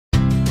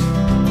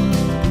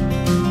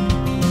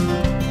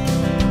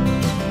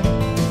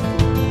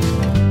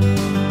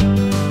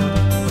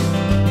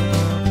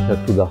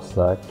Château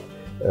d'Arsac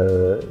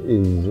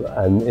is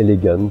an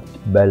elegant,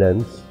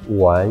 balanced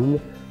wine,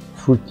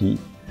 fruity.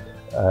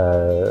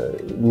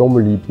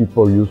 Normally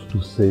people used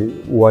to say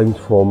wines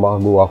from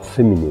Margaux are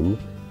feminine,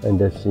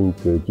 and I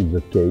think it is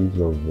the case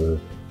of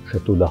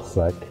Château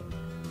d'Arsac,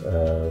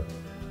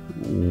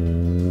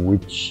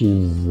 which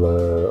is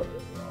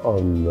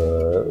on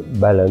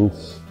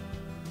balance,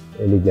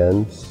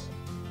 elegance,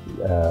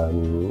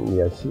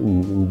 yes,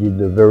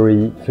 indeed a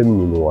very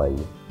feminine wine.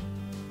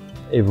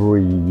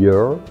 Every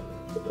year,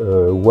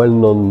 a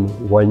well-known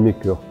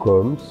winemaker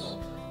comes,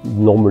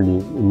 normally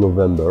in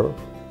November,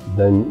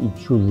 then he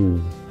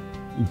chooses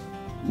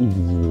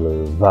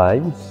his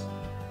vines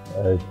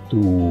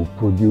to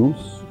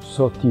produce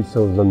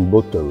 30,000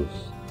 bottles,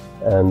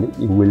 and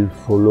he will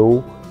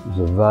follow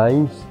the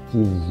vines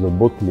till the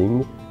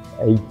bottling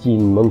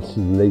 18 months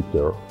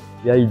later.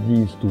 The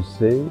idea is to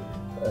say,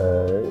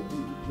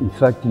 in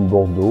fact in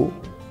Bordeaux,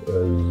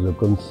 the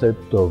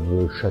concept of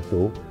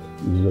Château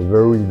is a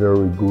very,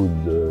 very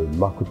good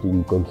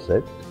marketing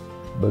concept,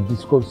 but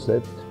this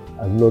concept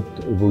has not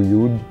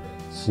evolved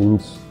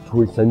since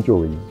 3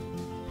 centuries.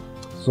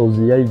 So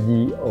the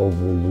idea of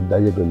the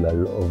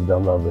diagonal of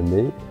Bernard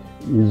Venet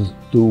is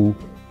to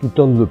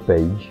turn the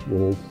page,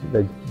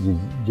 like this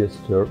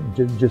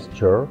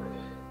gesture,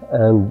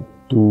 and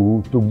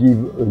to give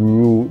a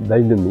new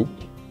dynamic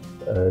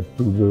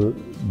to the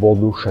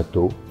Bordeaux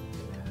Château.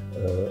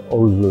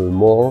 All the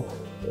more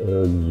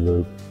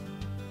the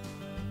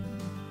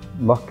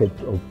market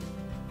of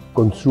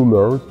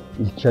consumers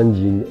is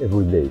changing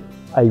every day.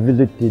 I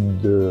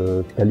visited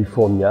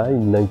California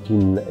in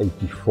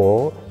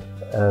 1984,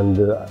 and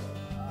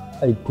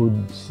I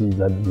could see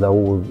that there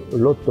was a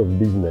lot of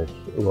business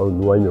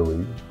around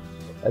wineries,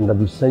 and at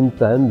the same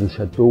time the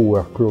chateaux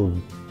were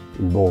closed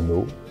in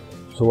Bordeaux.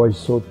 So I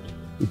thought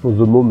it was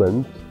a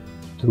moment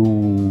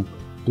to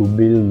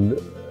build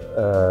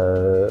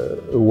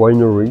a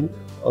winery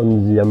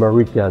on the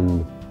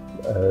American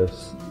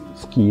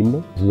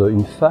scheme.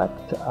 In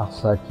fact,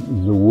 Arsac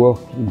is a work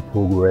in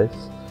progress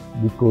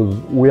because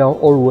we are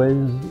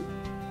always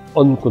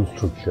on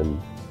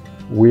construction.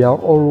 We are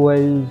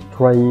always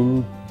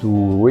trying to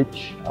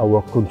reach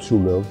our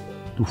consumers,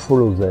 to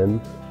follow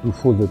them, to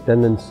follow the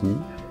tendency,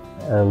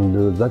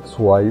 and that's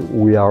why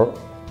we are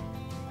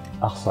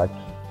Arsac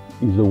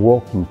is a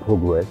work in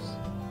progress,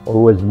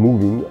 always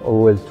moving,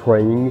 always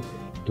trying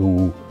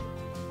to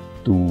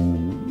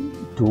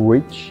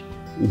reach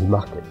its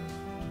market.